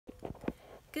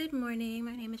Good morning,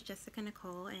 my name is Jessica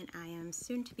Nicole and I am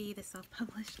soon to be the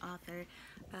self-published author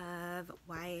of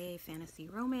YA fantasy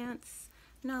romance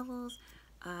novels.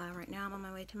 Right now I'm on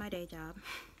my way to my day job.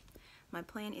 My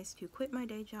plan is to quit my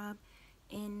day job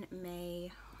in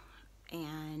May,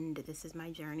 and this is my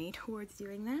journey towards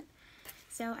doing that.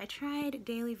 So I tried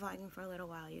daily vlogging for a little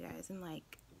while, you guys, and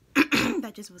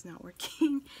that just was not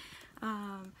working.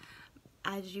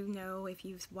 As you know, if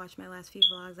you've watched my last few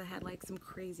vlogs, I had some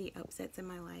crazy upsets in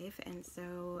my life, and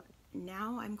so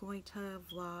now I'm going to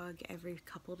vlog every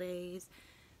couple days,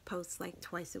 post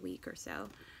twice a week or so.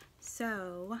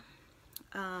 So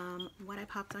what I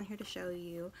popped on here to show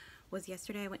you was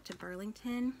yesterday I went to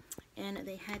Burlington and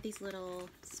they had these little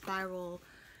spiral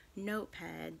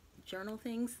notepad journal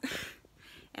things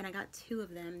and I got two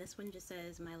of them. This one just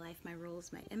says "My life, my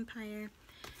rules, my empire,"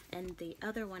 and the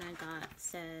other one I got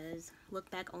says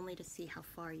 "Look back only to see how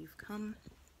far you've come,"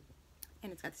 and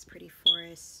it's got this pretty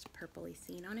forest purpley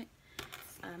scene on it.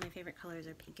 My favorite colors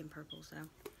are pink and purple, so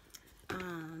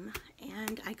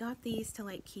and I got these to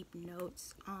keep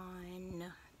notes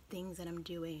on things that I'm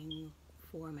doing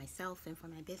for myself and for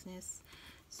my business.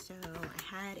 So I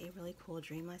had a really cool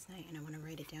dream last night and I want to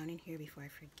write it down in here before I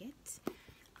forget.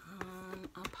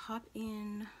 I'll pop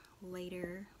in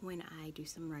later when I do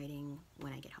some writing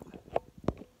when I get home.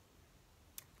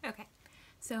 Okay,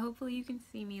 so hopefully you can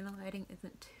see me and the lighting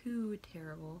isn't too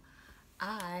terrible.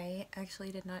 I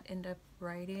actually did not end up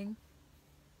writing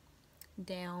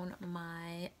down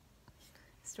my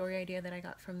story idea that I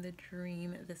got from the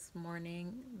dream this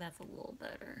morning. That's a little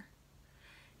better.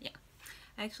 Yeah,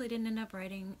 I actually didn't end up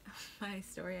writing my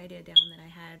story idea down that I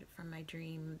had from my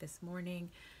dream this morning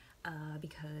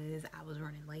because I was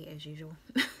running late as usual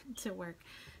to work.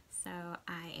 So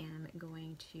I am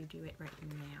going to do it right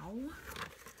now.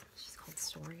 It's just called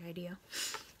story idea.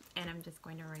 And I'm just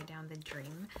going to write down the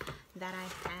dream that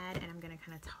I had, and I'm going to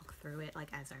kind of talk through it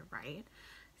as I write.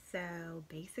 So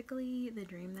basically the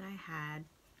dream that I had,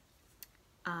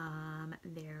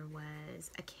 there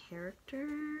was a character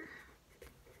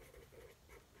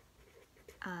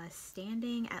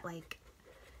standing at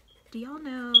do y'all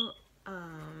know,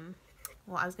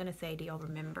 well, I was gonna say do y'all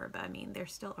remember, but I mean they're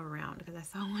still around because I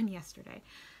saw one yesterday,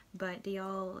 but do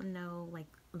y'all know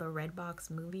the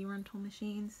Redbox movie rental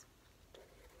machines?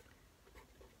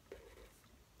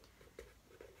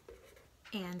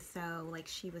 And so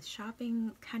she was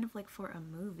shopping kind of for a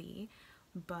movie,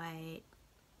 but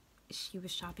she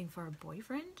was shopping for a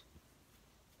boyfriend.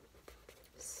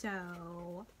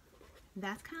 So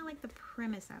that's kind of the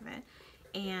premise of it.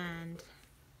 And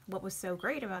what was so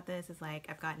great about this is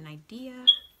I've got an idea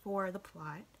for the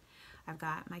plot. I've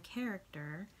got my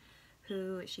character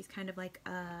who she's kind of a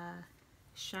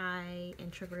shy,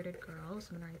 introverted girl.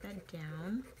 So I'm gonna write that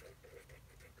down.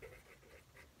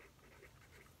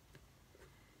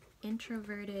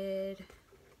 Introverted,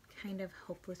 kind of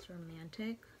hopeless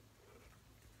romantic.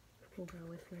 We'll go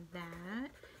with that.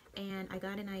 And I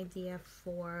got an idea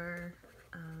for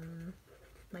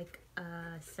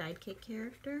a sidekick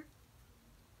character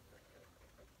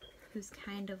who's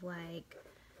kind of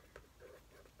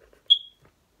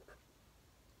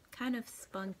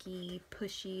spunky,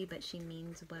 pushy, but she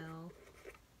means well.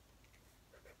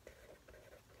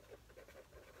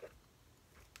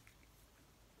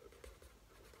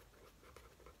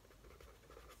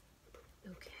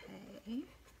 Okay.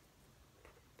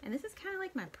 And this is kind of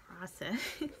my process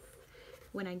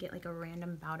when I get a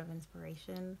random bout of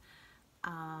inspiration.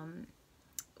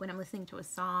 When I'm listening to a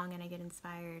song and I get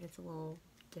inspired, it's a little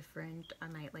different. I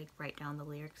might write down the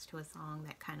lyrics to a song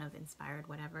that kind of inspired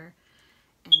whatever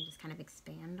and just kind of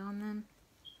expand on them.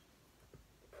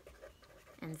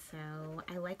 And so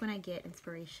I like when I get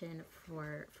inspiration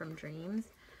from dreams.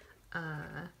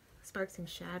 Sparks and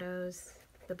Shadows,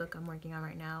 the book I'm working on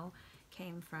right now,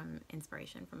 came from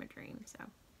inspiration from a dream. So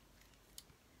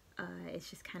it's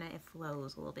just kind of, it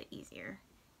flows a little bit easier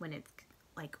when it's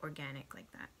organic like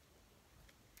that.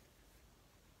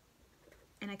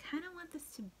 And I kind of want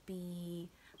this to be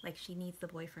she needs the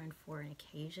boyfriend for an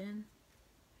occasion.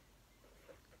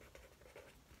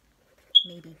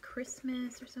 Maybe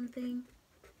Christmas or something.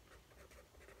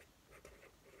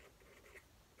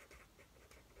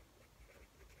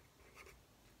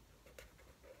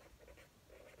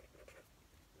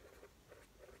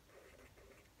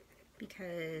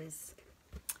 Because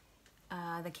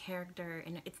the character,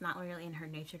 and it's not really in her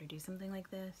nature to do something like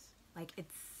this.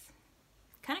 It's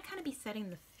kind of be setting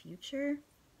the future.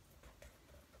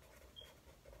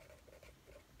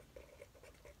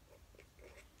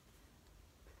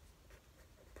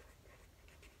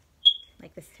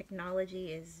 This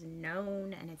technology is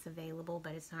known and it's available,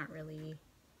 but it's not really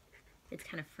it's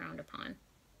kind of frowned upon.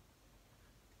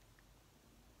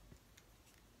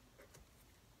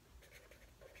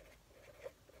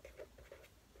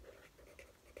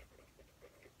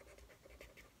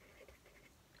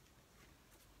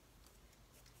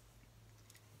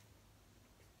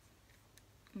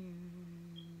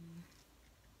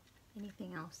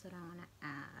 Anything else that I want to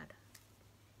add?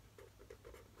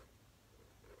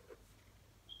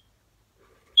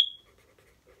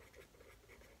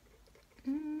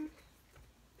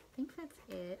 I think that's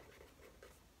it.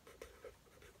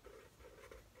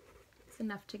 It's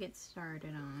enough to get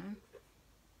started on.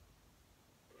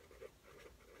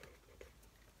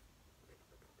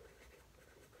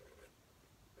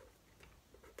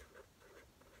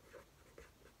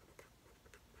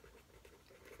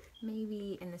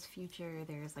 Maybe in this future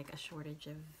there's like a shortage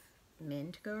of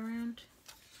men to go around,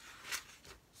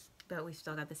 but we've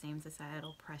still got the same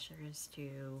societal pressures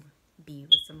to be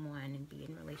with someone and be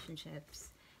in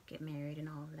relationships, get married and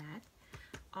all of that.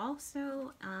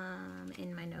 Also,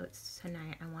 in my notes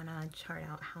tonight, I want to chart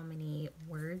out how many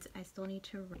words I still need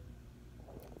to write.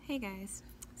 Hey guys,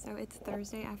 so it's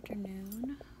Thursday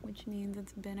afternoon, which means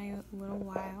it's been a little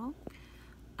while.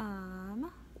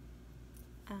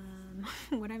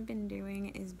 What I've been doing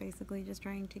is basically just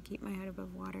trying to keep my head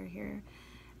above water here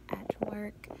at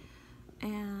work.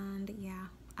 And yeah,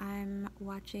 I'm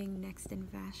watching Next in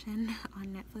Fashion on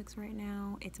Netflix right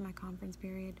now. It's my conference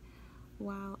period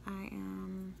while I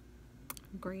am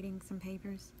grading some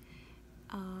papers.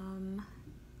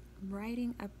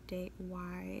 Writing update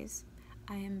wise,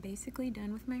 I am basically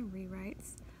done with my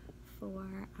rewrites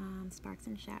for Sparks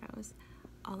and Shadows.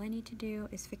 All I need to do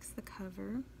is fix the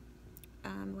cover,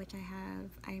 which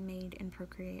I made in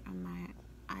Procreate on my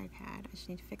iPad. I just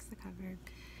need to fix the cover,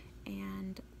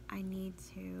 and I need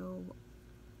to,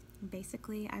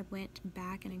 basically I went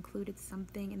back and included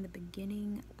something in the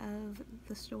beginning of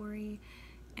the story,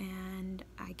 and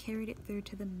I carried it through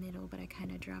to the middle, but I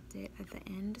kind of dropped it at the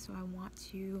end. So I want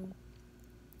to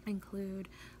include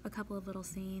a couple of little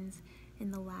scenes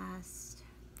in the last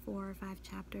 4 or 5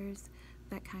 chapters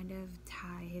that kind of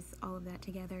ties all of that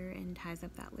together and ties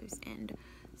up that loose end.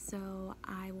 So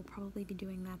I will probably be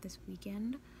doing that this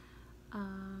weekend,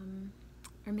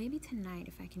 or maybe tonight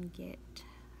if I can get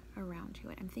around to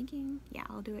it. I'm thinking, yeah,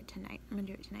 I'll do it tonight. I'm gonna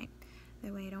do it tonight.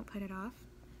 That way I don't put it off.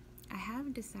 I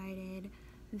have decided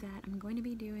that I'm going to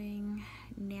be doing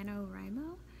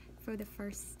NaNoWriMo for the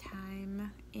first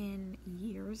time in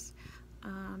years.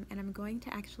 And I'm going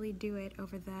to actually do it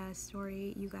over the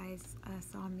story you guys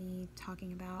saw me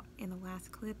talking about in the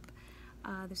last clip.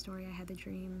 The story I had the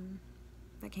dream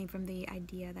that came from the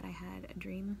idea that I had a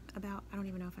dream about. I don't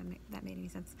even know if that made any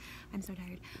sense. I'm so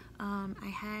tired. I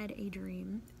had a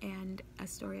dream and a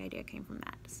story idea came from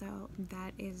that. So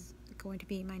that is going to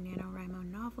be my NaNoWriMo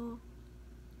novel.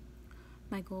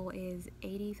 My goal is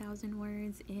 80,000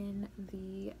 words in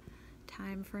the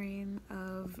time frame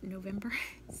of November.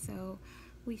 So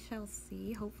we shall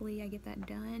see. Hopefully I get that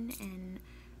done and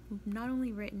not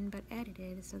only written but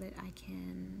edited so that I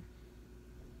can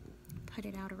put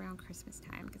it out around Christmas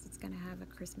time, because it's gonna have a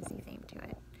Christmassy theme to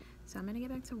it. So I'm gonna get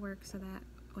back to work so that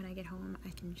when I get home I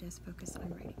can just focus on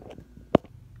writing.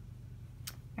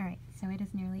 Alright, so it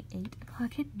is nearly 8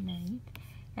 o'clock at night.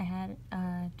 I had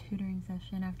a tutoring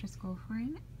session after school for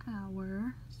an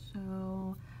hour,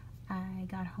 so I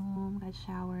got home, got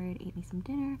showered, ate me some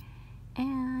dinner,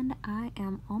 and I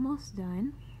am almost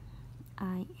done.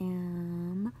 I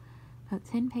am about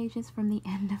 10 pages from the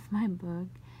end of my book,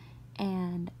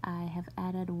 and I have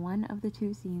added one of the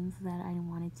 2 scenes that I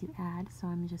wanted to add, so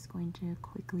I'm just going to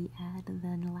quickly add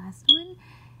the last one,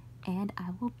 and I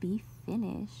will be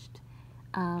finished.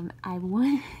 I would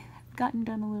have gotten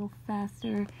done a little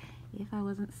faster if I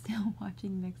wasn't still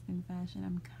watching Next in Fashion.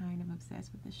 I'm kind of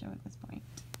obsessed with the show at this point,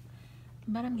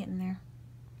 but I'm getting there.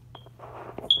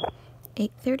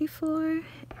 8:34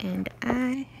 and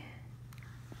I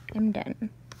am done.